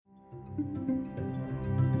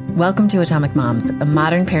Welcome to Atomic Moms, a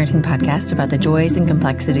modern parenting podcast about the joys and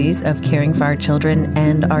complexities of caring for our children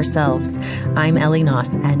and ourselves. I'm Ellie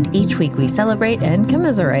Noss, and each week we celebrate and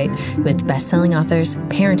commiserate with best-selling authors,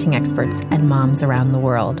 parenting experts, and moms around the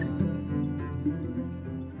world.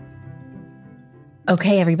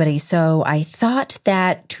 Okay, everybody, so I thought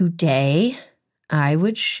that today I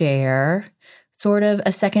would share sort of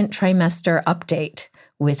a second trimester update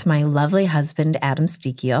with my lovely husband, Adam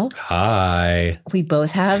Stekiel. Hi. We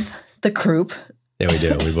both have the croup. Yeah, we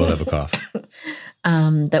do. We both have a cough.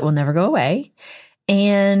 That will never go away.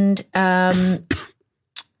 And I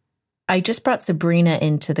just brought Sabrina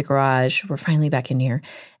into the garage. We're finally back in here.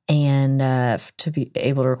 And to be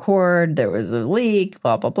able to record, there was a leak,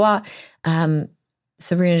 blah, blah, blah.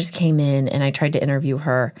 Sabrina just came in and I tried to interview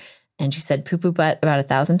her. And she said poo-poo butt about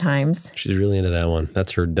 1,000 times. She's really into that one.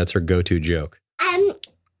 That's her go-to joke.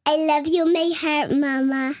 I love you in my heart,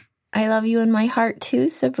 Mama. I love you in my heart too,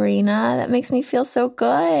 Sabrina. That makes me feel so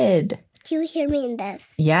good. Do you hear me in this?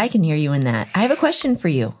 Yeah, I can hear you in that. I have a question for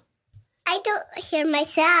you. I don't hear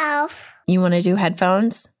myself. You want to do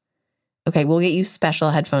headphones? Okay, we'll get you special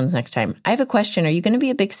headphones next time. I have a question. Are you going to be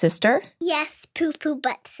a big sister? Yes, poo-poo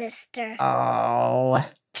butt sister. Oh.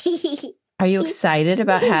 Are you excited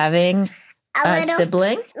about having a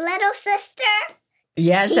sibling? Little sister?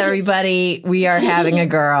 Yes, everybody, we are having a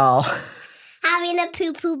girl. Having a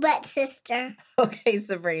poo-poo butt sister. Okay,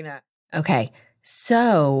 Sabrina. Okay,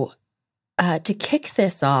 so to kick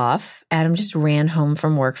this off, Adam just ran home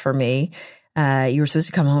from work for me. You were supposed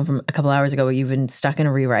to come home from a couple hours ago, but you've been stuck in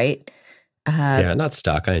a rewrite. Yeah, not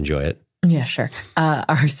stuck. I enjoy it. Yeah, sure.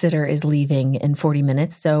 Our sitter is leaving in 40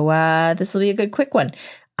 minutes, so this will be a good quick one.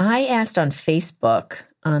 I asked on Facebook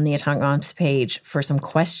on the Atomic Moms page for some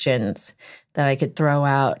questions that I could throw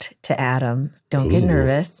out to Adam. Don't get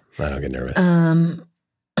nervous. I don't get nervous.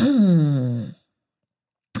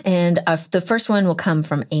 And the first one will come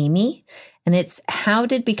from Amy, and it's, how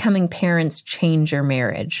did becoming parents change your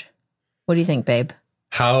marriage? What do you think, babe?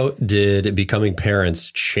 How did becoming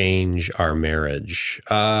parents change our marriage?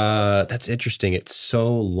 That's interesting. It's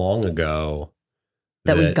so long ago.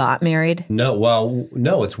 That we got married? No,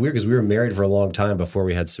 it's weird because we were married for a long time before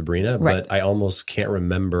we had Sabrina, right. But I almost can't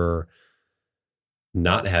remember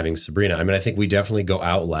not having Sabrina. I mean, I think we definitely go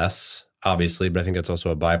out less, obviously, but I think that's also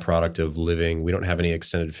a byproduct of living. We don't have any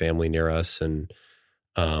extended family near us, and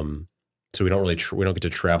so we don't really we don't get to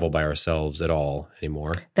travel by ourselves at all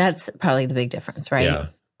anymore. That's probably the big difference, right? Yeah.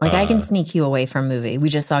 Like I can sneak you away from a movie. We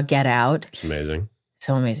just saw Get Out. It's amazing.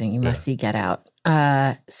 So amazing. You must see Get Out.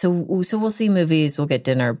 So we'll see movies, we'll get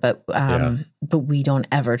dinner, but we don't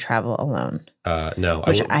ever travel alone. No.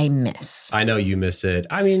 Which I miss. I know you miss it.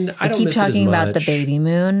 I mean, I don't keep miss it as talking about much. the baby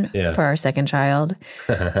moon for our second child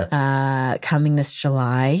coming this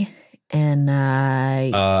July, and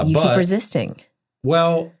you keep resisting.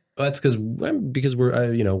 Well, that's because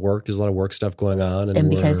we're work. There's a lot of work stuff going on, and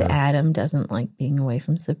because Adam doesn't like being away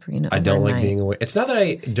from Sabrina. I don't like being away. It's not that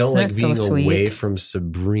I don't like being away from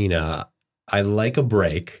Sabrina. I like a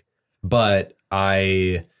break, but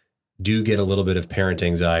I do get a little bit of parent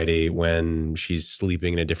anxiety when she's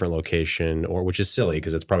sleeping in a different location, which is silly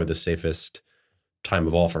because it's probably the safest time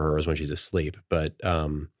of all for her is when she's asleep. But I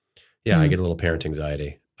get a little parent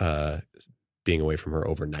anxiety being away from her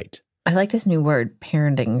overnight. I like this new word,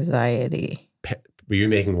 parent anxiety. Were you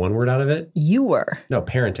making one word out of it? You were. No,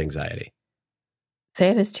 parent anxiety. Say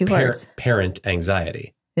it as two words. Parent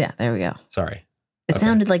anxiety. Yeah, there we go. Sorry. It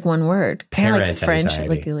sounded like one word. Kind of like French.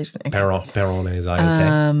 Like parent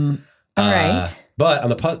anxiety. All right. But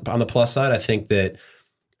on the plus side, I think that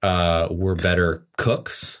we're better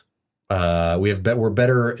cooks. We're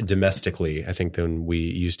better domestically, I think, than we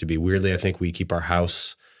used to be. Weirdly, I think we keep our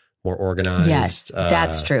house more organized. Yes,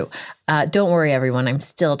 that's true. Don't worry, everyone. I'm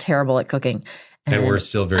still terrible at cooking. And we're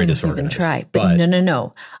still very disorganized. Try. But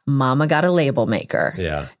no. Mama got a label maker.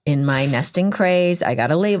 Yeah. In my nesting craze, I got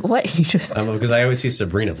a label. What? You just... Because I always see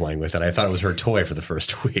Sabrina playing with it. I thought it was her toy for the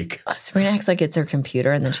first week. Sabrina acts like it's her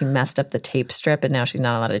computer, and then she messed up the tape strip, and now she's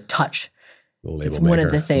not allowed to touch. It's one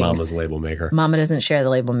of the things. Mama's label maker. Mama doesn't share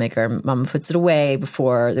the label maker. Mama puts it away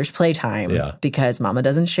before there's playtime because Mama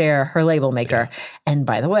doesn't share her label maker. Yeah. And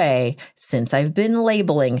by the way, since I've been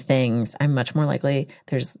labeling things, I'm much more likely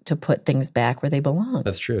to put things back where they belong.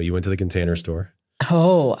 That's true. You went to the Container Store.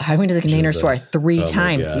 Oh, I went to the Container Store 3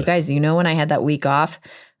 times. You guys, when I had that week off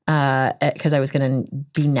because I was going to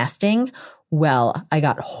be nesting? Well, I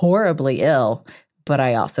got horribly ill. But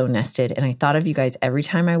I also nested, and I thought of you guys every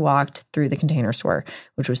time I walked through the Container Store,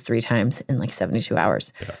 which was 3 times in like 72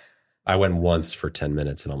 hours. Yeah. I went once for 10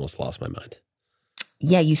 minutes and almost lost my mind.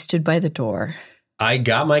 Yeah, you stood by the door. I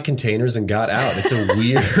got my containers and got out. It's a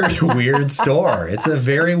weird, weird store. It's a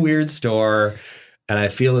very weird store. And I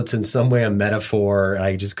feel it's in some way a metaphor.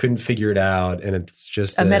 I just couldn't figure it out. And it's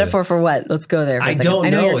just a metaphor for what? Let's go there. I don't know. I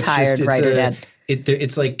know you're tired, writer dad.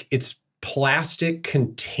 It's plastic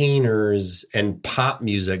containers and pop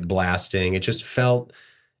music blasting.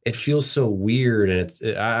 It feels so weird.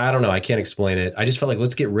 And I don't know. I can't explain it. I just felt like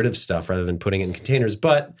let's get rid of stuff rather than putting it in containers.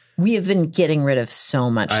 But we have been getting rid of so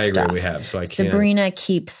much stuff. I agree, we have. So I can't. Sabrina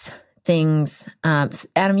keeps things.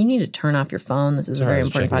 Adam, you need to turn off your phone. This is a very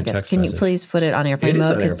important podcast. Can you please put it on airplane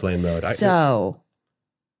mode? It is on airplane mode. So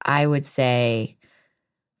I would say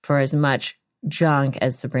for as much junk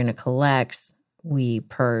as Sabrina collects, we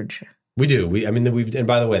purge. We do. And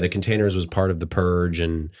by the way, the containers was part of the purge.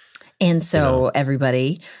 And so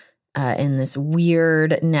everybody in this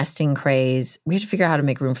weird nesting craze, we have to figure out how to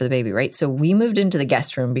make room for the baby, right? So we moved into the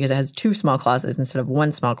guest room because it has 2 small closets instead of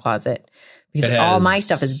 1 small closet. Because all my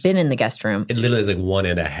stuff has been in the guest room. It literally is like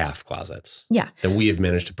 1.5 closets. Yeah. That we have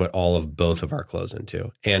managed to put both of our clothes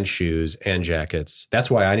into, and shoes and jackets.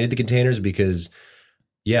 That's why I need the containers because,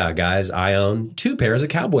 yeah, guys, I own 2 pairs of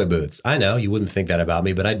cowboy boots. I know you wouldn't think that about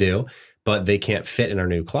me, but I do. But they can't fit in our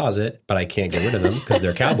new closet, but I can't get rid of them because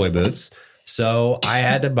they're cowboy boots. So I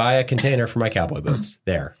had to buy a container for my cowboy boots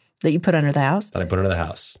there. That you put under the house? That I put under the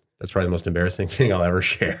house. That's probably the most embarrassing thing I'll ever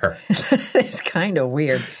share. It's kind of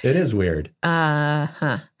weird. It is weird.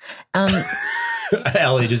 Ellie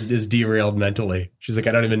just is derailed mentally. She's like,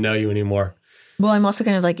 I don't even know you anymore. Well, I'm also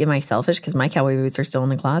kind of like, am I selfish? Because my cowboy boots are still in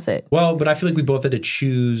the closet. Well, but I feel like we both had to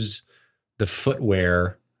choose the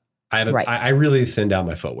footwear. I really thinned out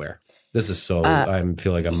my footwear. This is so, I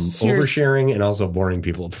feel like I'm oversharing and also boring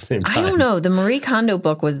people at the same time. I don't know. The Marie Kondo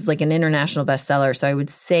book was like an international bestseller. So I would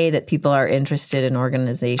say that people are interested in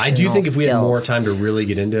organizational I do think if we had skills. more time to really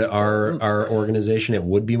get into our organization, it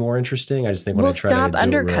would be more interesting. I just think when I try stop to do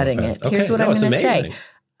undercutting it. Real it. Here's what I'm going to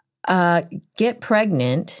say. Get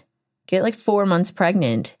pregnant, get like 4 months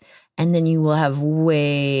pregnant, and then you will have a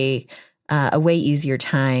way easier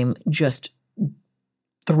time just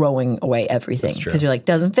throwing away everything. Because you're like,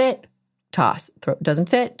 doesn't fit. Toss. Doesn't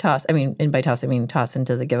fit, toss. I mean, and by toss, I mean toss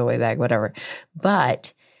into the giveaway bag, whatever.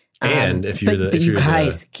 But if you're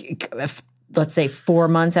let's say 4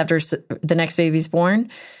 months after the next baby's born,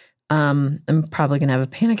 I'm probably gonna have a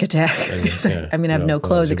panic attack. I'm gonna have no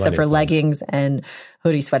clothes except for leggings and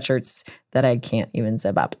hoodie sweatshirts that I can't even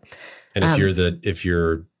zip up. And if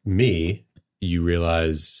you're me, you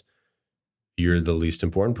realize you're the least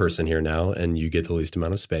important person here now, and you get the least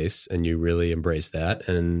amount of space, and you really embrace that.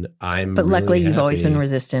 And But luckily, you've always been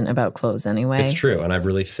resistant about clothes anyway. It's true, and I've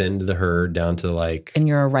really thinned the herd down to like. And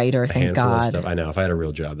you're a writer, thank God. I know. If I had a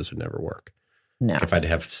real job, this would never work. No. If I had to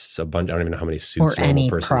have a bunch, I don't even know how many suits or any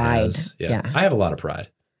person pride. Has. Yeah, I have a lot of pride.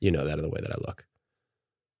 You know that in the way that I look.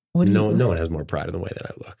 No one has more pride in the way that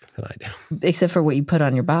I look than I do. Except for what you put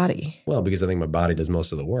on your body. Well, because I think my body does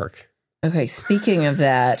most of the work. Okay, speaking of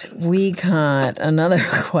that, we got another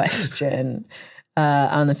question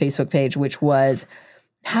on the Facebook page, which was,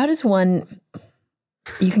 how does one,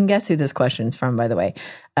 you can guess who this question's from, by the way.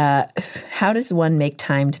 How does one make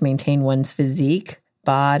time to maintain one's physique,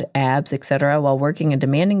 bod, abs, etc., while working a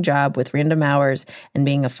demanding job with random hours and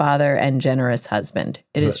being a father and generous husband?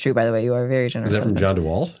 It is true, by the way. You are a very generous husband. Is that from John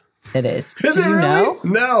DeWalt? It is. Is it really? Know?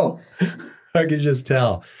 No. I could just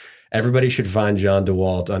tell. Everybody should find John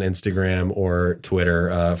DeWalt on Instagram or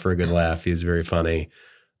Twitter for a good laugh. He's very funny.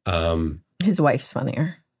 His wife's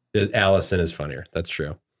funnier. Allison is funnier. That's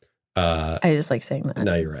true. I just like saying that.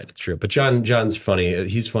 No, you're right. It's true. But John's funny.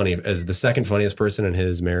 He's funny as the second funniest person in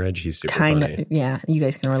his marriage. He's super funny. Yeah, you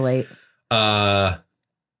guys can relate. That's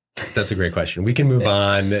a great question. We can move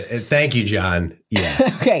on. Thank you, John. Yeah.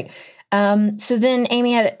 Okay. So then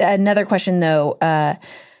Amy had another question, though.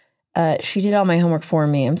 She did all my homework for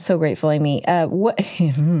me. I'm so grateful, Amy. What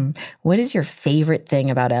is your favorite thing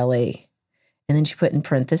about Ellie? And then she put in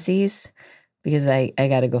parentheses, because I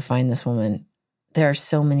got to go find this woman. There are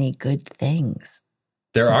so many good things.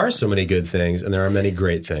 There are so many good things, and there are many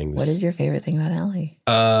great things. What is your favorite thing about Ellie?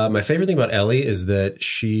 My favorite thing about Ellie is that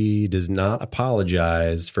she does not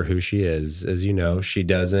apologize for who she is. As you know, she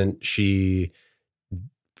doesn't.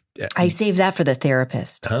 I saved that for the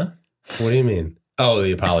therapist. Huh? What do you mean? Oh,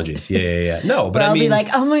 the apologies. Yeah. No, but I'll be like,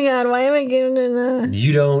 oh my God, why am I getting in that?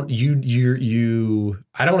 You don't,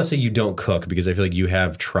 I don't want to say you don't cook, because I feel like you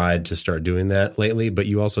have tried to start doing that lately, but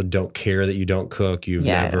you also don't care that you don't cook. You've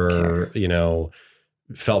never,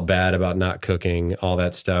 felt bad about not cooking, all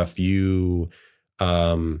that stuff. You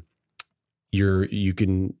know what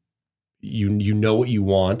you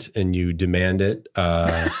want and you demand it.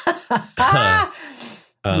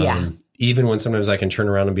 Yeah. even when sometimes I can turn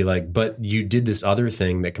around and be like, but you did this other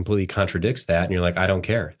thing that completely contradicts that. And you're like, I don't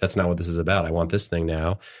care. That's not what this is about. I want this thing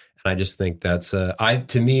now. And I just think that's,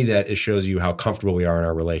 to me, that it shows you how comfortable we are in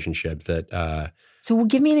our relationship. That, so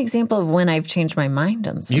give me an example of when I've changed my mind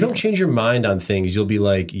on something. You don't change your mind on things. You'll be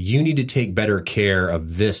like, you need to take better care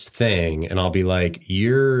of this thing. And I'll be like,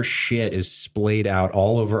 your shit is splayed out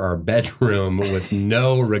all over our bedroom with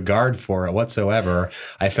no regard for it whatsoever.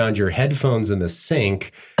 I found your headphones in the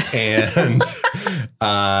sink and,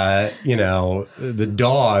 the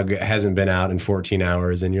dog hasn't been out in 14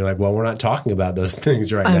 hours. And you're like, well, we're not talking about those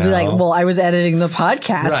things right now. I'd be like, well, I was editing the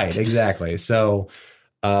podcast. Right, exactly. So...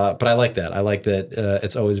 but I like that. I like that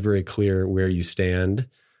it's always very clear where you stand.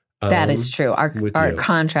 That is true. Our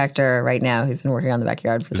contractor right now, who's been working on the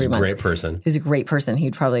backyard for 3 months. He's a great person. He's a great person.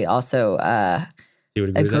 He'd probably also he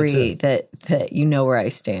would agree that you know where I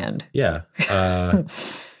stand. Yeah. And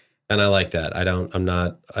I like that. I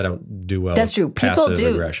don't do well. That's true. People passive do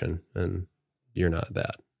aggression, and you're not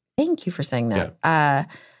that. Thank you for saying that. Yeah.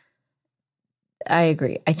 I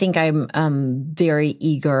agree. I think I'm very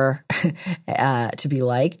eager to be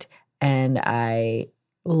liked, and I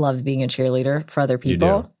love being a cheerleader for other people.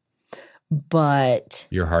 You do. But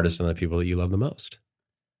you're hardest on the people that you love the most.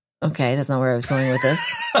 Okay, that's not where I was going with this.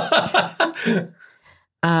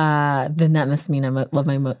 Then that must mean I love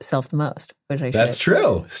myself the most, which I should. That's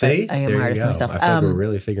true. See, I am hardest on myself. I feel like we're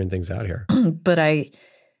really figuring things out here. But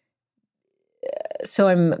so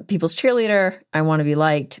I'm people's cheerleader. I want to be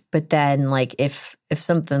liked, but then like if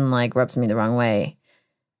something like rubs me the wrong way,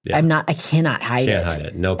 I cannot hide it. Can't hide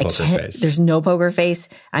it. No poker face. There's no poker face.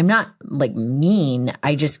 I'm not like mean.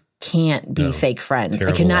 I just can't be fake friends.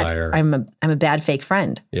 Terrible I cannot. Liar. I'm a bad fake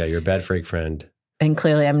friend. Yeah, you're a bad fake friend. And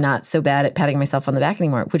clearly, I'm not so bad at patting myself on the back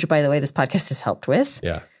anymore. Which, by the way, this podcast has helped with.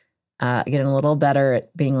 Yeah, getting a little better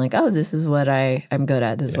at being like, oh, this is what I'm good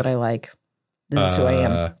at. This is what I like. This is who I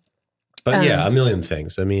am. But a million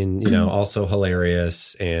things. I mean, also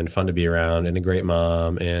hilarious and fun to be around, and a great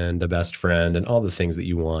mom, and the best friend, and all the things that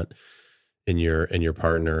you want in your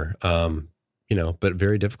partner. But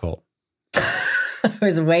very difficult. I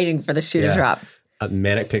was waiting for the shoe to drop. A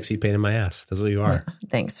manic pixie pain in my ass. That's what you are.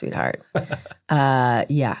 Thanks, sweetheart.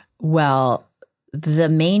 Yeah. Well, the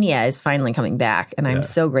mania is finally coming back, and I'm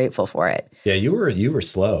so grateful for it. Yeah, you were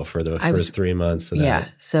slow for the first 3 months of that. Yeah.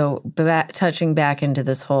 So touching back into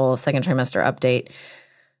this whole second trimester update,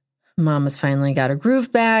 Mom has finally got her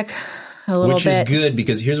groove back a little bit. Which is good,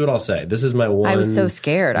 because here's what I'll say. This is my one. I was so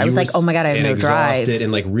scared. I was like, oh my God, I have no drive.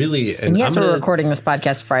 And like really. And yes, we're recording this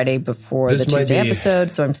podcast Friday before the Tuesday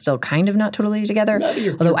episode, so I'm still kind of not totally together.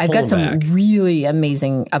 Although I've got some really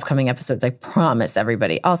amazing upcoming episodes, I promise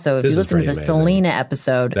everybody. Also, if you listen to the Selena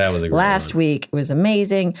episode last week, it was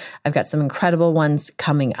amazing. I've got some incredible ones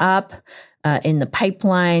coming up in the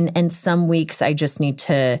pipeline, and some weeks I just need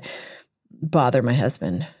to bother my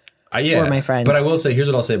husband. Or my friends. But I will say, here's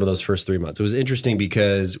what I'll say about those first 3 months. It was interesting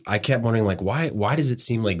because I kept wondering, like, why does it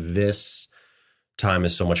seem like this time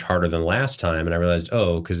is so much harder than last time? And I realized,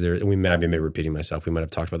 because we might be repeating myself. We might have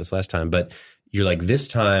talked about this last time, but you're like, this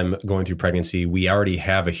time going through pregnancy, we already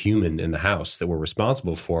have a human in the house that we're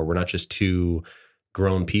responsible for. We're not just two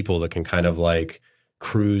grown people that can kind of like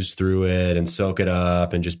cruise through it and soak it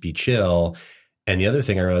up and just be chill. And the other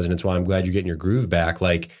thing I realized, and it's why I'm glad you're getting your groove back,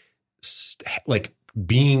 like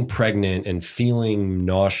being pregnant and feeling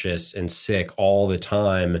nauseous and sick all the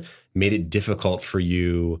time made it difficult for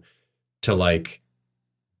you to like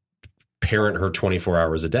parent her 24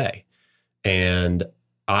 hours a day. And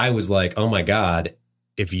I was like, oh my God,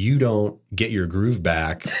 if you don't get your groove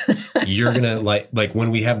back, you're going to like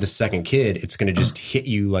when we have the second kid, it's going to just hit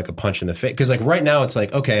you like a punch in the face. Cause like right now it's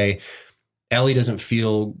like, okay, Ellie doesn't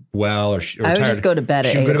feel well or I would tired. Just go to bed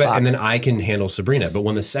at 8 o'clock. And then I can handle Sabrina. But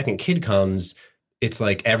when the second kid comes, it's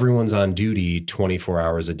like everyone's on duty 24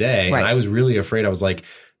 hours a day. Right. And I was really afraid. I was like,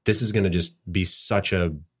 this is going to just be such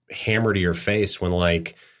a hammer to your face when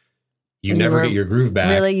like you never get your groove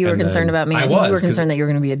back. Really? You were concerned about me? I was. You were concerned that you were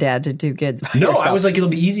going to be a dad to two kids by yourself. I was like, it'll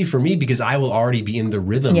be easy for me because I will already be in the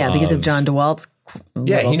rhythm. Yeah, because of John DeWalt's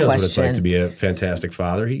he knows what it's like to be a fantastic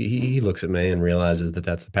father. He looks at me and realizes that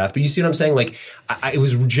that's the path. But you see what I'm saying? Like, it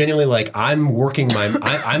was genuinely like I'm working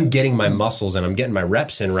I'm getting my muscles and I'm getting my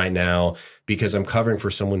reps in right now because I'm covering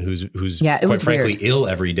for someone who's quite frankly ill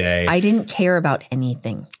every day. I didn't care about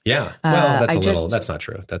anything. Yeah. Well, that's not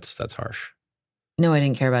true. That's harsh. No, I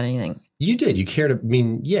didn't care about anything. You did. You cared. I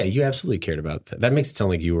mean, yeah, you absolutely cared about that. That makes it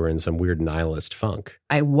sound like you were in some weird nihilist funk.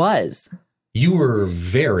 I was. You were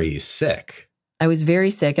very sick. I was very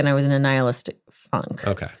sick and I was in a nihilistic funk.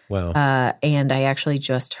 Okay, well. And I actually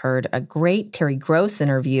just heard a great Terry Gross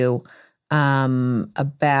interview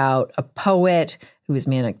about a poet who was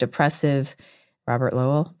manic depressive, Robert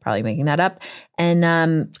Lowell, probably making that up. And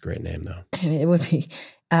it's a great name, though. It would be.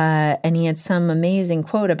 And he had some amazing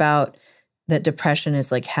quote about that depression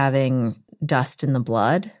is like having dust in the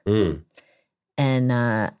blood. Mm.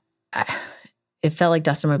 And it felt like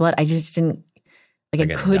dust in my blood. I just didn't, like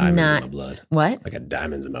I could not. In my blood. What? I got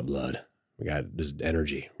diamonds in my blood. I got just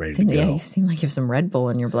energy ready to go. Yeah, you seem like you have some Red Bull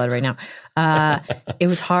in your blood right now. It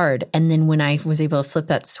was hard. And then when I was able to flip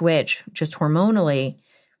that switch, just hormonally,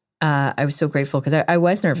 I was so grateful because I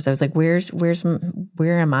was nervous. I was like, where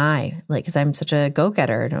am I? Like, because I'm such a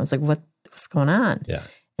go-getter. And I was like, what's going on? Yeah.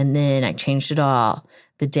 And then I changed it all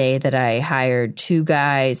the day that I hired 2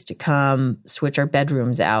 guys to come switch our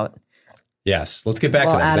bedrooms out. Yes. Let's get back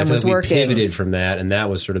to that. Adam was we working. Pivoted from that, and that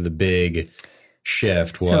was sort of the big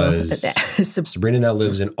shift was Sabrina now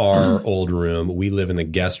lives in our old room. We live in the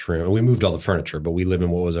guest room. And we moved all the furniture, but we live in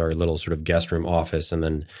what was our little sort of guest room office. And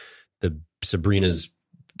then Sabrina's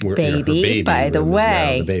baby, by the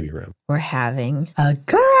way, the baby room. We're having a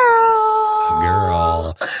girl.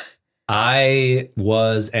 I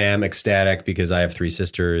am ecstatic because I have 3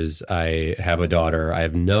 sisters. I have a daughter. I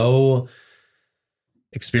have no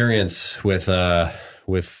experience with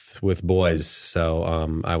boys,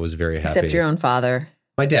 so I was very happy. Except your own father,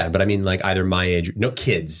 my dad. But I mean, like either my age, no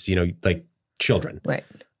kids, like children, right?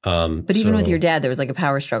 But even with your dad, there was like a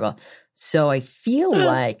power struggle. So I feel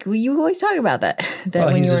like you always talk about that.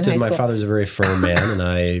 When you were in high school. My father's a very firm man, and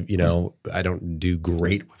I don't do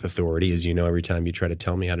great with authority, as you know. Every time you try to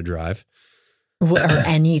tell me how to drive or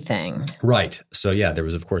anything, right? So yeah, there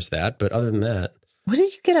was of course that, but other than that. What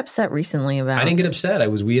did you get upset recently about? I didn't get upset.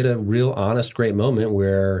 We had a real honest, great moment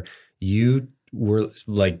where you were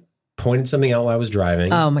like pointed something out while I was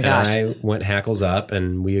driving. Oh my gosh. And I went hackles up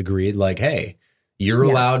and we agreed like, hey, you're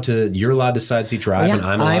allowed to side seat drive and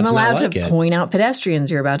I'm allowed to point out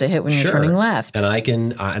pedestrians you're about to hit when you're turning left. And I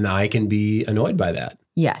can be annoyed by that.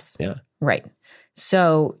 Yes. Yeah. Right.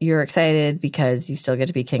 So you're excited because you still get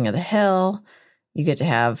to be king of the hill. You get to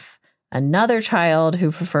have another child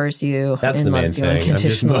who prefers you and loves you unconditionally. I'm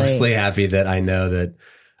just mostly happy that I know that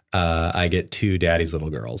I get 2 daddy's little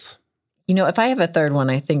girls. If I have a third one,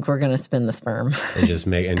 I think we're going to spin the sperm and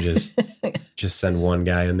just send one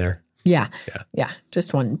guy in there. Yeah,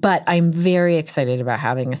 just one. But I'm very excited about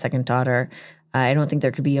having a second daughter. I don't think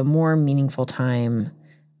there could be a more meaningful time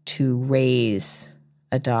to raise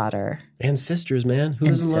a daughter. And sisters, man. Who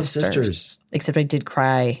doesn't love sisters? Except I did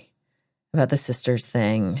cry about the sisters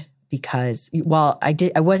thing. Because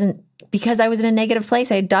I wasn't in a negative place.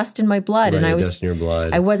 I had dust in my blood, and I was dust in your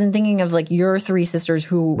blood. I wasn't thinking of like your 3 sisters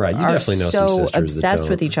who are so obsessed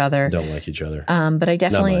with each other, don't like each other. But I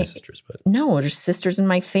definitely not my sisters, but no, just sisters in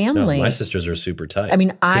my family. No, my sisters are super tight. I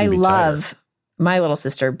mean, I love my little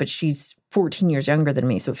sister, but she's 14 years younger than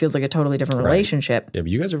me, so it feels like a totally different relationship. Yeah,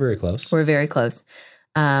 but you guys are very close. We're very close.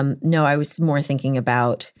 No, I was more thinking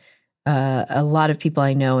about a lot of people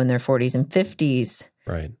I know in their 40s and 50s,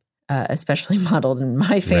 right? Especially modeled in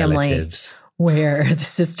my family, relatives, where the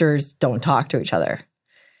sisters don't talk to each other.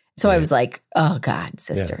 So I was like, oh God,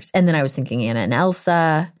 sisters. Yeah. And then I was thinking Anna and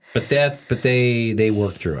Elsa. But they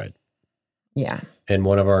worked through it. Yeah. And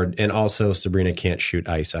also Sabrina can't shoot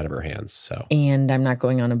ice out of her hands. So. And I'm not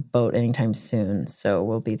going on a boat anytime soon. So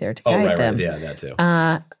we'll be there to guide them. Right. Yeah, that too.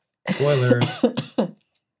 Spoilers.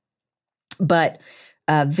 But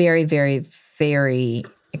very, very, very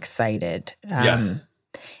excited.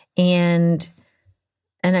 And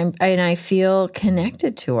I feel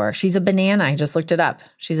connected to her. She's a banana. I just looked it up.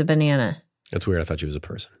 She's a banana. That's weird. I thought she was a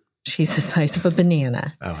person. She's the size of a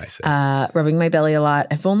banana. Oh, I see. Rubbing my belly a lot.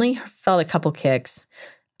 I've only felt a couple kicks,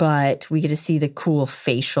 but we get to see the cool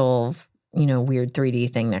facial, weird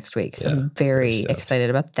 3D thing next week. So I'm very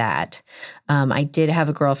excited about that. I did have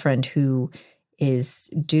a girlfriend who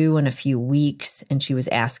is due in a few weeks, and she was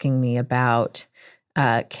asking me about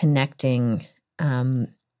connecting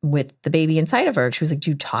with the baby inside of her. She was like, do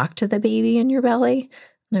you talk to the baby in your belly?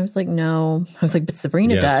 And I was like, no. I was like, but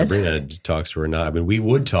Sabrina does. Sabrina talks to her now. I mean, we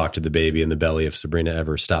would talk to the baby in the belly if Sabrina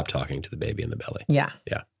ever stopped talking to the baby in the belly. Yeah.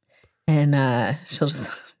 Yeah. And sometimes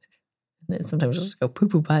she'll just go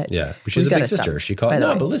poo-poo butt. Yeah. But she's a big sister. She called.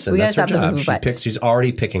 No, but listen, that's her job. She's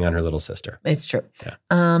already picking on her little sister. It's true. Yeah.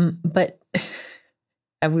 But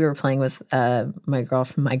we were playing with my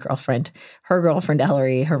girlfriend, her girlfriend,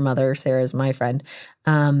 Ellery, her mother, Sarah, is my friend.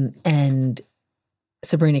 And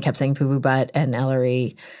Sabrina kept saying poo-poo butt, and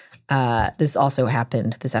Ellery, this also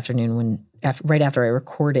happened this afternoon right after I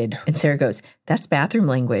recorded. And Sarah goes, that's bathroom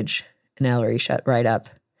language. And Ellery shut right up.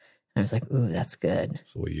 I was like, ooh, that's good.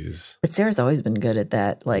 So we'll use. But Sarah's always been good at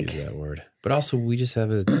that. Like use that word. But also we just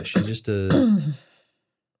have she's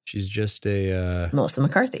just a Melissa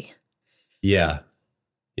McCarthy. Yeah.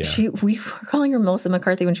 Yeah. We were calling her Melissa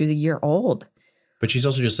McCarthy when she was a year old. But she's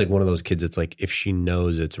also just like one of those kids that's like, if she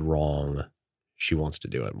knows it's wrong, she wants to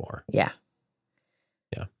do it more. Yeah.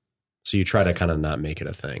 Yeah. So you try to kind of not make it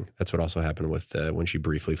a thing. That's what also happened with when she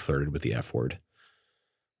briefly flirted with the F word,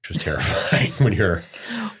 which was terrifying when your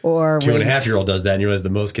 2.5-year-old does that and you realize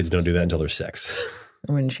that most kids don't do that until they're 6.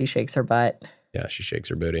 When she shakes her butt. Yeah, she shakes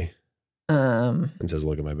her booty and says,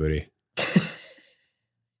 look at my booty.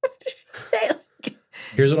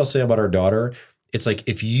 Here's what I'll say about our daughter. It's like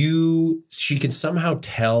she can somehow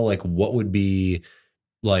tell like what would be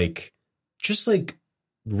like just like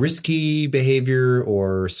risky behavior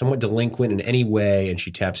or somewhat delinquent in any way, and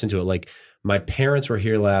she taps into it. Like my parents were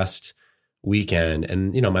here last weekend,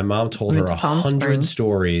 and my mom told her 100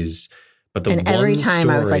 stories. But every time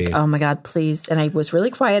I was like, oh my God, please. And I was really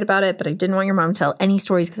quiet about it, but I didn't want your mom to tell any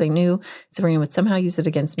stories because I knew Sabrina would somehow use it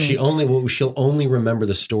against me. She'll only remember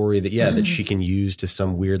the story that she can use to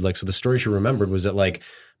some weird, like, so the story she remembered was that like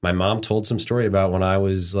my mom told some story about when I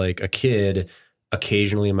was like a kid,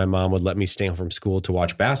 occasionally my mom would let me stay home from school to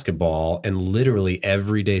watch basketball. And literally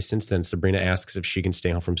every day since then, Sabrina asks if she can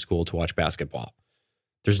stay home from school to watch basketball.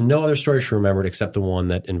 There's no other story she remembered except the one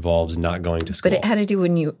that involves not going to school. But it had to do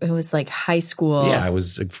it was like high school. Yeah, it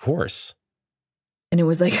was, of course. And it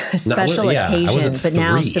was like a special occasion. But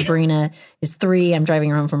now Sabrina is 3. I'm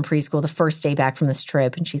driving her home from preschool the first day back from this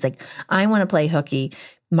trip. And she's like, I want to play hooky.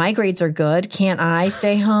 My grades are good. Can't I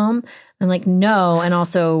stay home? I'm like, no. And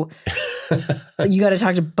also, you got to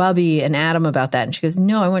talk to Bubby and Adam about that. And she goes,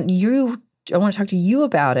 no, I want to talk to you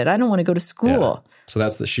about it. I don't want to go to school. Yeah.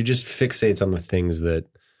 So she just fixates on the things that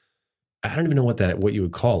I don't even know what you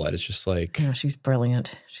would call it. It's just like, she's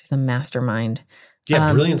brilliant. She's a mastermind.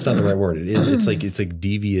 Yeah, brilliant's not the right word. It is. It's like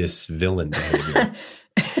devious villain behavior.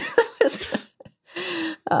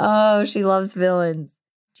 Oh, she loves villains.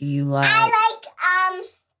 Do you like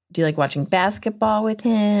watching basketball with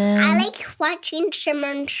him? I like watching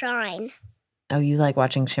Shimmer and Shine. Oh, you like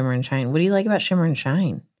watching Shimmer and Shine. What do you like about Shimmer and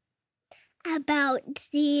Shine? About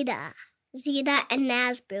Zeta and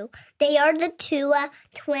Nazboo. They are the 2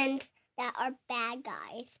 twins that are bad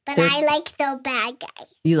guys. But I like the bad guys.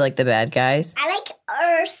 You like the bad guys? I like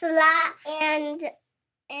Ursula and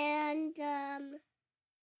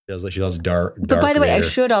she loves Dark. But by the way, I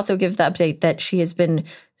should also give the update that she has been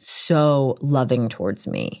so loving towards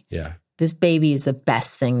me. Yeah. This baby is the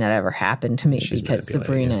best thing that ever happened to me because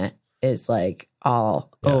Sabrina is like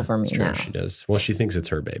all over me now. She does. Well, she thinks it's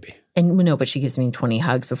her baby. And no, but she gives me 20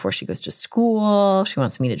 hugs before she goes to school. She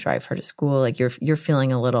wants me to drive her to school. Like you're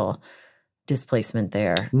feeling a little displacement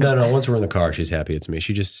there. No. Once we're in the car, she's happy it's me.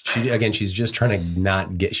 She's just trying to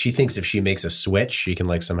not get. She thinks if she makes a switch, she can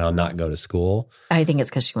like somehow not go to school. I think it's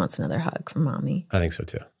because she wants another hug from mommy. I think so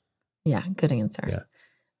too. Yeah, good answer.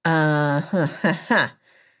 Yeah.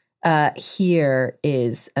 Here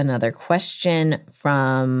is another question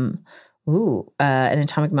from an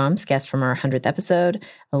Atomic Moms guest from our 100th episode,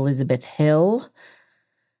 Elizabeth Hill.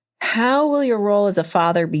 How will your role as a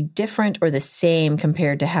father be different or the same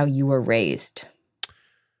compared to how you were raised?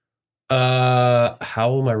 How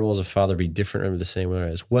will my role as a father be different or the same way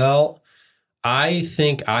as? Well, I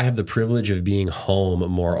think I have the privilege of being home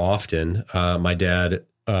more often. My dad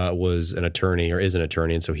was an attorney or is an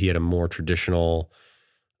attorney, and so he had a more traditional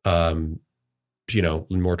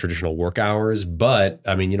more traditional work hours. But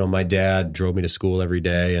I mean, my dad drove me to school every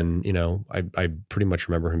day and, I pretty much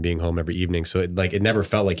remember him being home every evening. So it never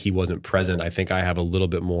felt like he wasn't present. I think I have a little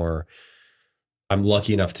bit more, I'm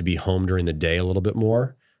lucky enough to be home during the day a little bit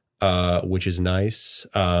more, which is nice.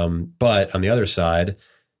 But on the other side,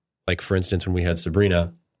 like for instance, when we had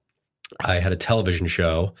Sabrina, I had a television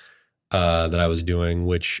show that I was doing,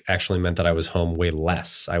 which actually meant that I was home way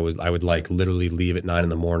less. I would like literally leave at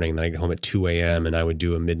 9 a.m. Then I'd get home at 2 a.m. and I would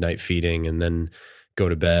do a midnight feeding and then go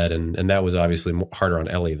to bed. And that was obviously harder on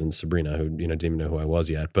Ellie than Sabrina, who, didn't even know who I was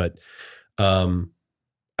yet. But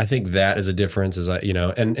I think that is a difference as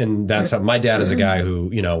and that's how my dad is a guy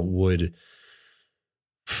who, would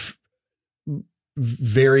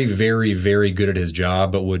very, very, very good at his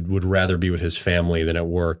job, but would rather be with his family than at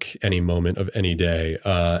work any moment of any day.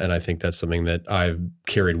 And I think that's something that I've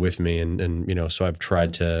carried with me. And so I've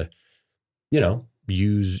tried to,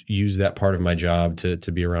 use that part of my job to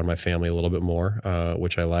be around my family a little bit more,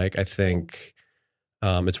 which I like. I think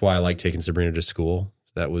it's why I like taking Sabrina to school.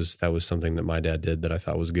 That was something that my dad did that I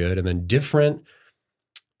thought was good. And then different,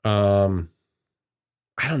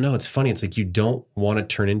 I I don't know. It's funny. It's like you don't want to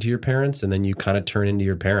turn into your parents, and then you kind of turn into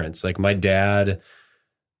your parents. Like my dad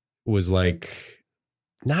was like,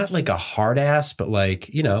 not like a hard ass, but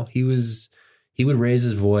like, he would raise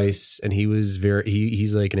his voice, and he was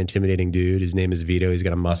he's like an intimidating dude. His name is Vito. He's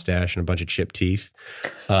got a mustache and a bunch of chipped teeth.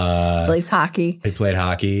 Plays hockey. He played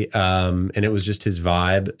hockey. And it was just his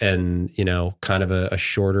vibe, and, kind of a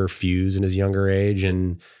shorter fuse in his younger age.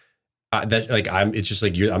 And it's just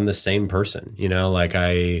like, I'm the same person, like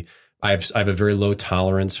I have a very low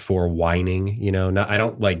tolerance for whining, I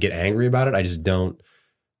don't like get angry about it. I just don't.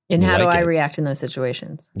 And how do I react in those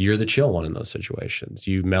situations? You're the chill one in those situations.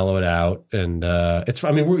 You mellow it out, and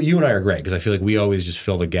you and I are great because I feel like we always just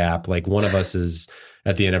fill the gap. Like one of us is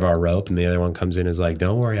at the end of our rope, and the other one comes in and is like,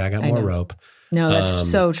 "Don't worry, I got more rope." No,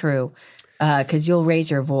 that's so true. Because you'll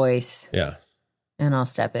raise your voice, yeah, and I'll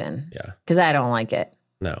step in, yeah, because I don't like it.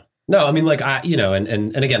 No. I mean, like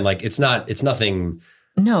and again, like it's nothing.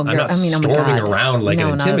 No, I'm not storming around like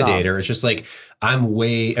an intimidator. It's just like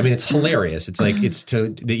it's hilarious. It's like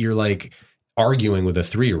that you're like arguing with a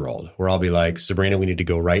 3-year-old where I'll be like, Sabrina, we need to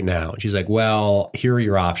go right now. And she's like, well, here are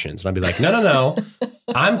your options. And I'll be like, no.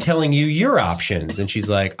 I'm telling you your options. And she's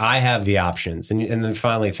like, I have the options. And then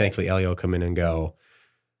finally, thankfully, Ellie will come in and go,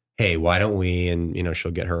 hey, why don't we? And,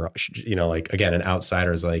 she'll get her, like, again, an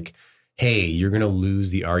outsider is like, hey, you're going to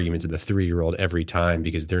lose the argument to the 3-year-old every time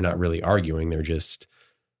because they're not really arguing. They're just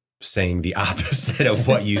saying the opposite of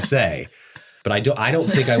what you say. But I don't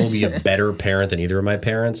think I will be a better parent than either of my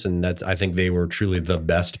parents. And I think they were truly the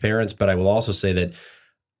best parents. But I will also say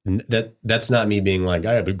that's not me being like,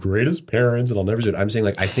 I have the greatest parents and I'll never do it. I'm saying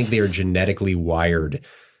like, I think they are genetically wired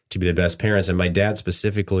to be the best parents. And my dad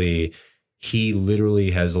specifically, he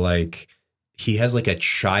literally has like a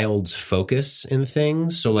child's focus in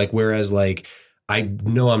things. So like, whereas like, I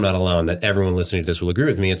know I'm not alone, that everyone listening to this will agree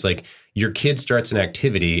with me. It's like your kid starts an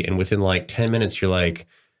activity and within like 10 minutes, you're like,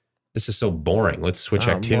 this is so boring. Let's switch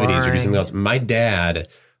activities or do something else. My dad,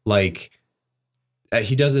 like,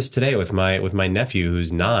 he does this today with my nephew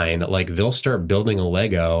who's 9. Like, they'll start building a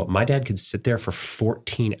Lego. My dad could sit there for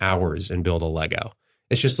 14 hours and build a Lego.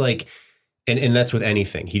 It's just like, and that's with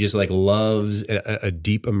anything. He just like loves a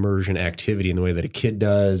deep immersion activity in the way that a kid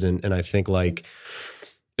does. And I think like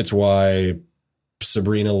it's why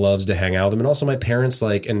Sabrina loves to hang out with them. And also my parents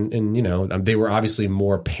like, and they were obviously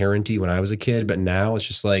more parenty when I was a kid, but now it's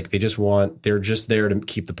just like, they're just there to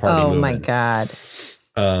keep the party moving. Oh my God.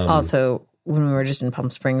 Also, when we were just in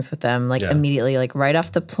Palm Springs with them, like immediately, like right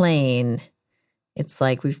off the plane, it's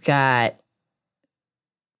like, we've got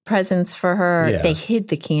presents for her. Yeah. They hid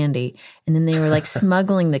the candy, and then they were like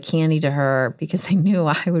smuggling the candy to her because they knew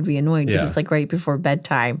I would be annoyed because it's like right before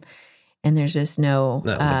bedtime, and there's just no.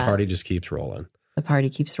 The party just keeps rolling. The party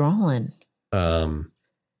keeps rolling.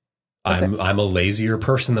 I'm a lazier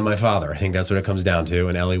person than my father. I think that's what it comes down to,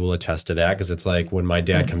 and Ellie will attest to that because it's like when my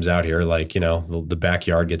dad comes out here, like the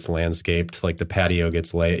backyard gets landscaped, like the patio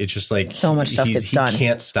gets laid. It's just like so much stuff gets done. He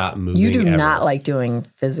can't stop moving. You do not like doing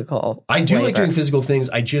physical. I do like doing physical things.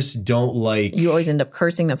 I just don't like. You always end up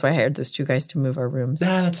cursing. That's why I hired those 2 guys to move our rooms.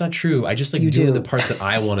 Nah, that's not true. I just like doing the parts that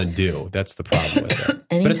I want to do. That's the problem with it.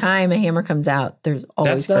 Anytime a hammer comes out, there's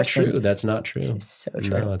always cursing. That's not true. It's so true.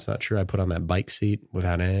 No, that's not true. I put on that bike seat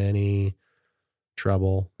without any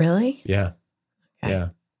trouble. Really? Yeah. Okay. Yeah.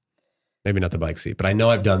 Maybe not the bike seat, but I know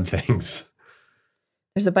I've done things.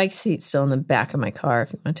 There's a bike seat still in the back of my car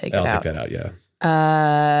if you want to take it out. I'll take that out,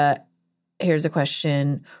 yeah. Here's a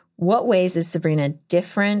question. What ways is Sabrina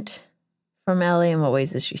different from Ellie, and what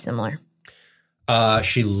ways is she similar?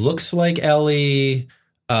 She looks like Ellie.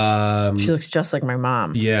 She looks just like my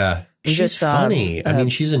mom. Yeah. She's funny. I mean,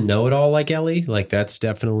 she's a know-it-all like Ellie. Like, that's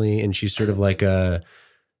definitely, and she's sort of like I'm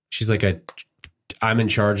in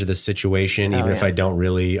charge of the situation, even if I don't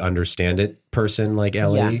really understand it person like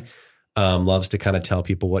Ellie. Loves to kind of tell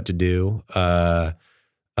people what to do.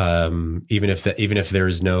 Even if there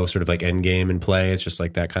is no sort of like end game in play, it's just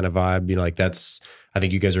like that kind of vibe. Like I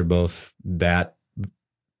think you guys are both that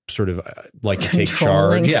sort of like to take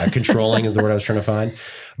charge. Yeah, controlling is the word I was trying to find.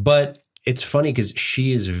 But it's funny because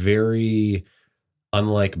she is very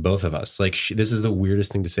unlike both of us. Like this is the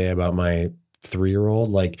weirdest thing to say about my 3-year-old.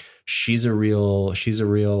 Like she's a real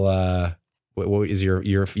what is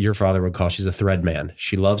your father would call, she's a thread man.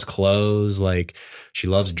 She loves clothes, like she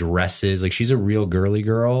loves dresses, like she's a real girly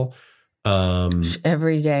girl.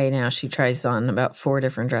 Every day now she tries on about 4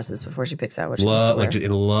 different dresses before she picks out which ones to wear. Like,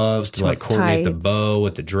 and loves to like coordinate the bow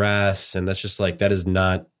with the dress, and that's just like that is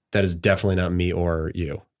definitely not me or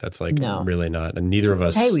you. That's like really not, and neither of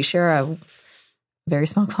us. Hey, we share a very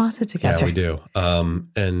small closet together. Yeah, we do.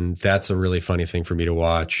 And that's a really funny thing for me to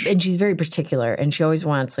watch. And she's very particular, and she always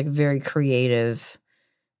wants like very creative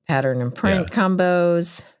pattern and print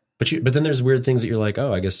combos. But then there's weird things that you're like,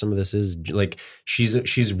 oh, I guess some of this is like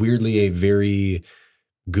she's weirdly a very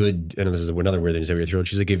good, and this is another weird thing to say about your 3-year-old.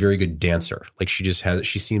 She's like a very good dancer. Like she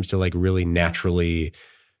seems to like really naturally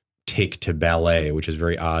take to ballet, which is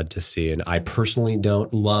very odd to see. And I personally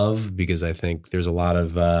don't love, because I think there's a lot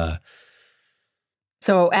of.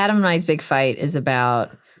 So Adam and I's big fight is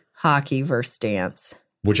about hockey versus dance.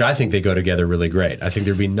 Which I think they go together really great. I think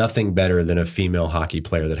there'd be nothing better than a female hockey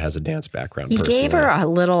player that has a dance background. He gave her a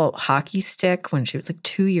little hockey stick when she was like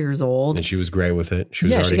 2 years old. And she was great with it. She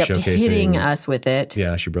was already she kept showcasing. hitting us with it.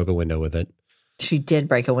 Yeah, she broke a window with it. She did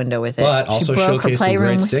break a window with it. But also showcased some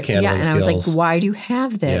great stick handling skills. I was like, why do you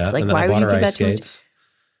have this? Yeah, like, why would you give that skates,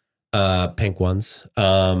 to me? Pink ones,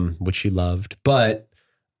 which she loved. But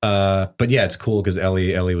yeah, it's cool because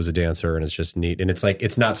Ellie was a dancer, and it's just neat. And it's like,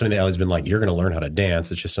 it's not something that Ellie's been like, you're going to learn how to dance.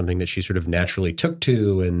 It's just something that she sort of naturally took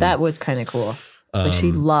to. And that was kind of cool. Like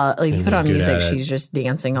she loved, like you put on music, she's just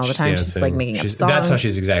dancing all the time. She's like making up songs. That's how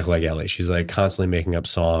she's exactly like Ellie. She's like constantly making up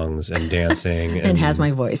songs and dancing. and has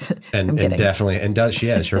my voice. And definitely, and does, she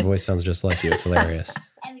has. Her voice sounds just like you. It's hilarious.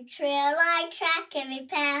 Every trail I track, every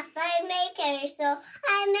path I make, every soul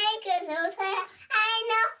I make is so clear. I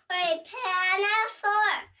know where it can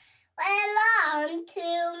afford what belongs to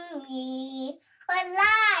me. What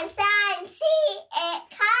lives I see, it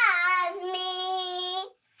calls me.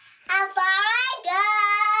 How far I go,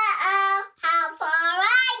 how far I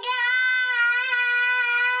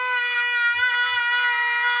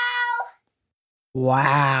go.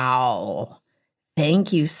 Wow.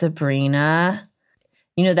 Thank you, Sabrina.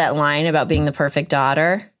 You know that line about being the perfect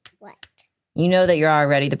daughter? What? You know that you're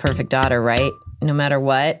already the perfect daughter, right? No matter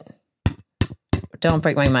what. Don't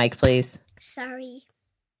break my mic, please. Sorry.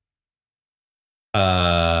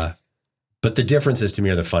 But the differences to me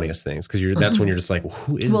are the funniest things, because that's when you're just like,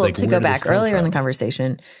 who is? Well, like, to go back earlier in the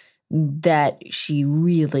conversation, that she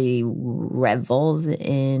really revels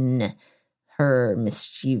in her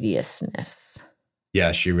mischievousness.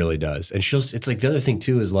 Yeah, she really does. And it's like the other thing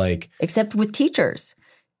too is like, except with teachers.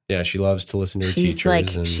 Yeah, she loves to listen to her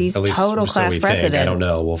teachers. She's total class president. I don't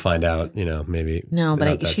know. We'll find out. Maybe. No,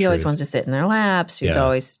 but she always wants to sit in their laps. She's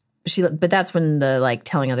always. But that's when the like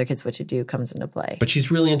telling other kids what to do comes into play. But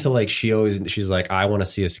she's really into like, she's like, I want to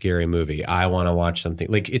see a scary movie. I want to watch something.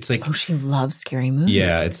 Like, it's like, oh, she loves scary movies.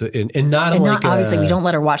 Yeah, it's not obviously we don't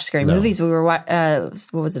let her watch scary movies. We were what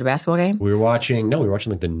was it, a basketball game? We were watching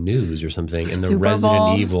like the news or something, and the Super Resident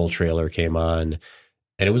Bowl. Evil trailer came on,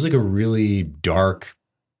 and it was like a really dark,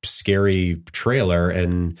 scary trailer,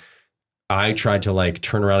 and I tried to like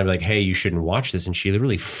turn around and be like, hey, you shouldn't watch this. And she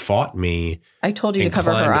literally fought me. I told you to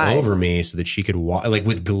cover her eyes. Over me so that she could like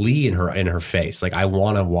with glee in her face. Like, I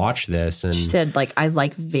want to watch this. And she said like, I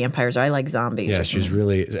like vampires, or I like zombies. Yeah, she's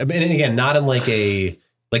really, I mean, and again, not in like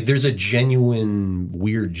like there's a genuine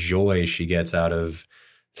weird joy she gets out of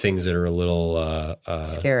things that are a little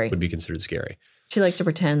scary, would be considered scary. She likes to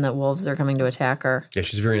pretend that wolves are coming to attack her. Yeah,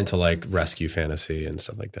 she's very into like rescue fantasy and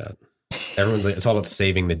stuff like that. Everyone's like, it's all about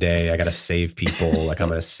saving the day. I got to save people. Like, I'm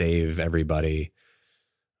going to save everybody.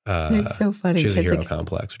 It's so funny. She has a hero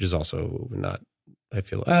complex, which is also not, I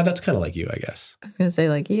feel, that's kind of like you, I guess. I was going to say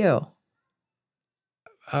like you.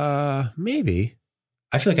 Maybe.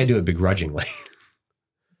 I feel like I do it begrudgingly.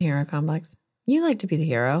 Hero complex. You like to be the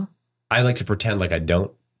hero. I like to pretend like I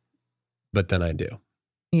don't, but then I do.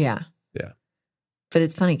 Yeah. Yeah. But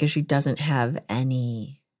it's funny because she doesn't have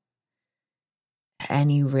any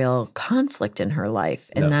real conflict in her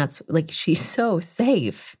life, and that's like, she's so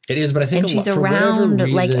safe. It is, but I think and she's around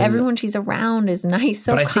reason, like everyone she's around is nice,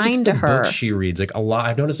 so kind to her. Books she reads like a lot.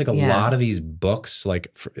 I've noticed like a lot of these books,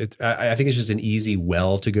 like I think it's just an easy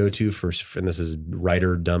well to go to for, and this is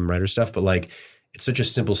dumb writer stuff, but like it's such a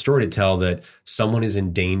simple story to tell that someone is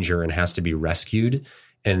in danger and has to be rescued.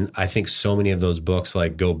 And I think so many of those books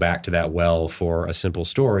like go back to that well for a simple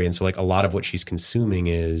story, and so like a lot of what she's consuming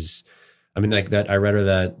is. I mean, like that, I read her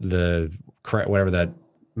whatever that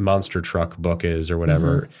monster truck book is or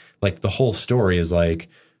whatever. Mm-hmm. Like the whole story is like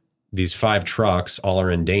these 5 trucks all are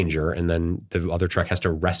in danger, and then the other truck has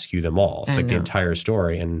to rescue them all. It's like the entire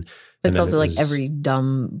story. But it's also like every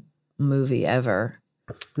dumb movie ever.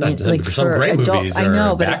 Not like for some great adults, movies. I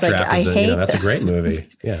know, but it's like I hate that's a great movie.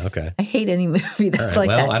 Yeah, okay. I hate any movie that's like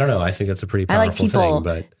that. Well, I don't know. I think that's a pretty powerful I like people thing.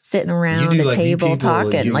 But sitting around a table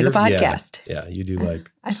talking like a podcast. Yeah, you do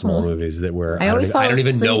like small movies that where I don't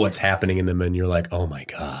even know what's happening in them, and you're like, oh my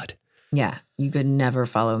God. Yeah, you could never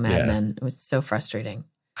follow Mad Men. It was so frustrating.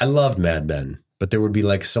 I loved Mad Men, but there would be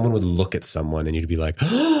like someone would look at someone and you'd be like,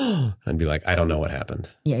 oh, I'd be like, I don't know what happened.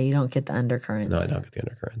 Yeah, you don't get the undercurrents. No, I don't get the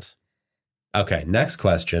undercurrents. Okay, next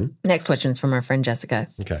question. Next question is from our friend Jessica.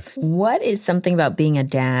 Okay. What is something about being a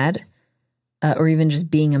dad or even just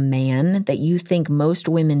being a man that you think most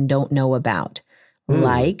women don't know about?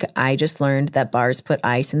 Like, I just learned that bars put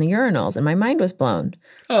ice in the urinals and my mind was blown.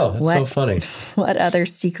 Oh, that's so funny. What other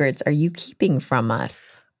secrets are you keeping from us?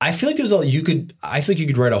 I feel like you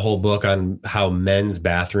could write a whole book on how men's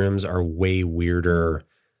bathrooms are way weirder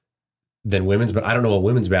than women's, but I don't know what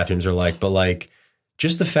women's bathrooms are like. But like,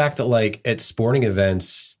 just the fact that like at sporting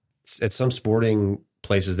events, at some sporting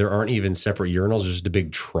places, there aren't even separate urinals, there's just a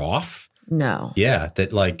big trough. No. Yeah,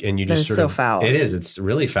 that like, and you just sort of foul. It is. It's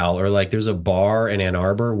really foul. Or like, there's a bar in Ann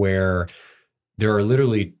Arbor where there are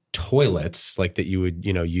literally toilets like that you would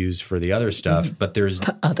use for the other stuff, but there's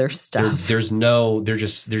other stuff. They're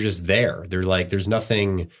just there. They're like, there's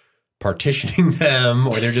nothing partitioning them,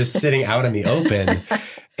 or they're just sitting out in the open,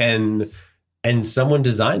 and someone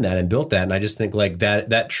designed that and built that. And I just think like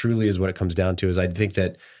that truly is what it comes down to. Is I think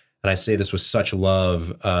that. And I say this with such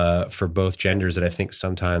love for both genders that I think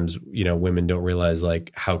sometimes, women don't realize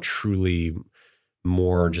like how truly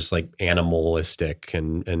more just like animalistic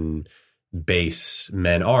and base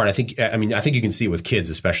men are. And I think you can see it with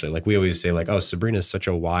kids, especially. Like we always say like, oh, Sabrina's such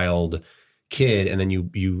a wild kid. And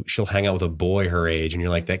then she'll hang out with a boy her age and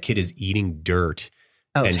you're like, that kid is eating dirt.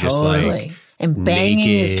 Oh, and totally. Just like and banging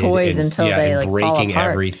his toys until they like breaking fall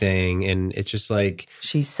apart. Everything, and it's just like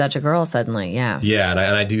she's such a girl suddenly. Yeah, and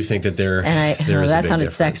I do think that that sounded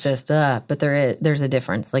sexist, but there's a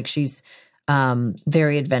difference. Like she's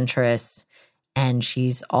very adventurous, and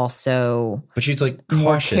she's also but she's like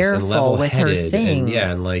cautious and level-headed with her things.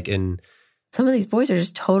 And some of these boys are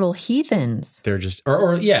just total heathens. They're just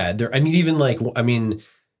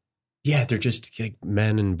they're just like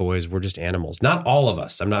men and boys. We're just animals. Not all of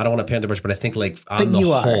us. I don't want to paint the brush, but I think like on the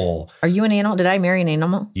whole. Are you an animal? Did I marry an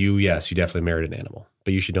animal? Yes, you definitely married an animal.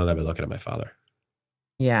 But you should know that by looking at my father.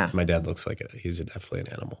 Yeah. My dad looks like it. He's definitely an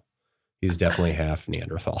animal. He's definitely half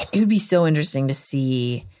Neanderthal. It would be so interesting to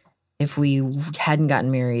see if we hadn't gotten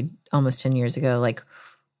married almost 10 years ago, like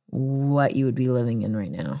what you would be living in right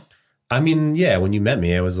now. I mean, yeah, when you met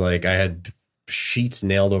me, I was like, I had sheets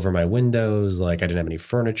nailed over my windows. Like I didn't have any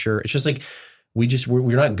furniture. It's just like,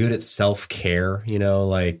 we're not good at self-care,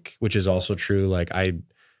 like, which is also true. Like I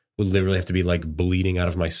would literally have to be like bleeding out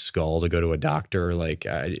of my skull to go to a doctor. Like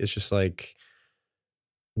it's just like,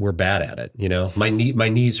 we're bad at it. My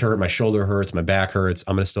knees hurt, my shoulder hurts, my back hurts.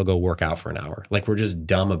 I'm going to still go work out for an hour. Like we're just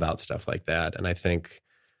dumb about stuff like that. And I think,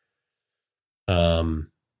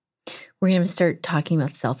 we're going to start talking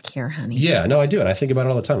about self-care, honey. Yeah, no, I do. And I think about it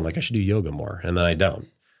all the time. Like I should do yoga more. And then I don't.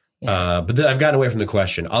 Yeah. But then I've gotten away from the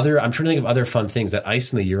question. I'm trying to think of other fun things. That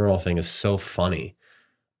ice in the urinal thing is so funny.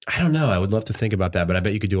 I don't know. I would love to think about that. But I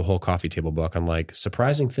bet you could do a whole coffee table book on like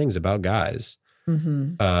surprising things about guys.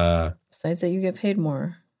 Mm-hmm. Besides that you get paid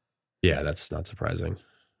more. Yeah, that's not surprising.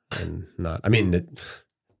 And not, I mean,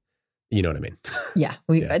 you know what I mean? Yeah,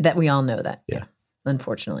 we all know that. Yeah.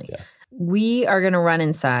 Unfortunately. Yeah. We are going to run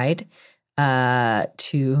inside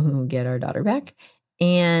to get our daughter back.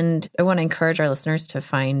 And I want to encourage our listeners to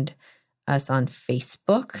find us on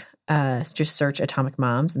Facebook. Just search Atomic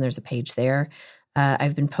Moms, and there's a page there.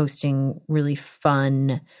 I've been posting really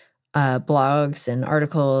fun blogs and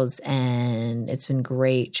articles, and it's been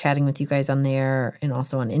great chatting with you guys on there and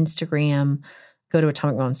also on Instagram. Go to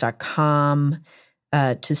atomicmoms.com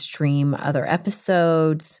to stream other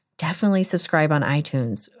episodes. Definitely subscribe on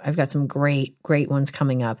iTunes. I've got some great ones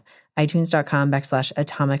coming up.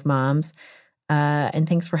 iTunes.com/atomicmoms. And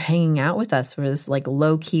thanks for hanging out with us for this like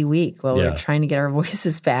low-key week while we're trying to get our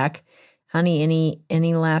voices back. Honey,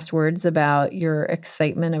 any last words about your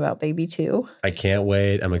excitement about baby 2? I can't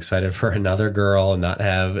wait. I'm excited for another girl and not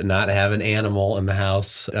have an animal in the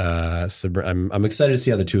house. I'm excited to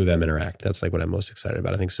see how the two of them interact. That's like what I'm most excited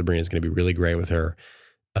about. I think Sabrina's going to be really great with her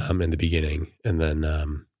in the beginning, and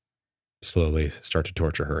then slowly start to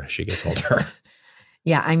torture her as she gets older.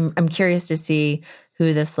 Yeah, I'm curious to see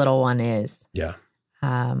who this little one is. Yeah.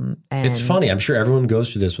 And it's funny. I'm sure everyone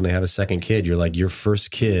goes through this when they have a second kid. You're like, your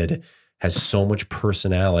first kid has so much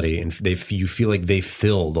personality and you feel like they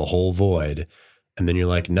fill the whole void. And then you're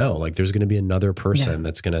like, no, like there's going to be another person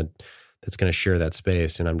that's going to share that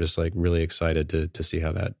space. And I'm just like really excited to see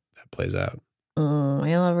how that plays out. Oh,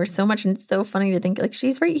 I love her so much. And it's so funny to think like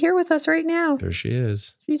she's right here with us right now. There she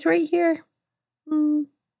is. She's right here. All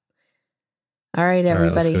right, everybody. All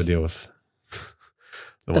right, let's go deal with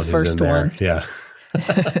the one first one. Yeah.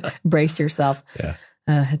 Brace yourself. Yeah.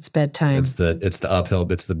 It's bedtime. It's the uphill.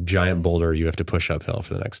 It's the giant boulder you have to push uphill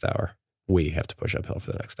for the next hour. we have to push uphill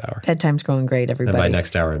for the next hour. Bedtime's going great, everybody. And by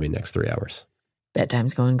next hour, I mean next 3 hours.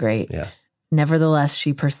 Bedtime's going great. Yeah. Nevertheless,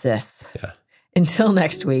 she persists. Yeah. Until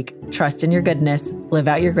next week, trust in your goodness, live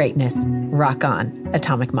out your greatness, rock on,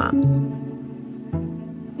 Atomic Moms.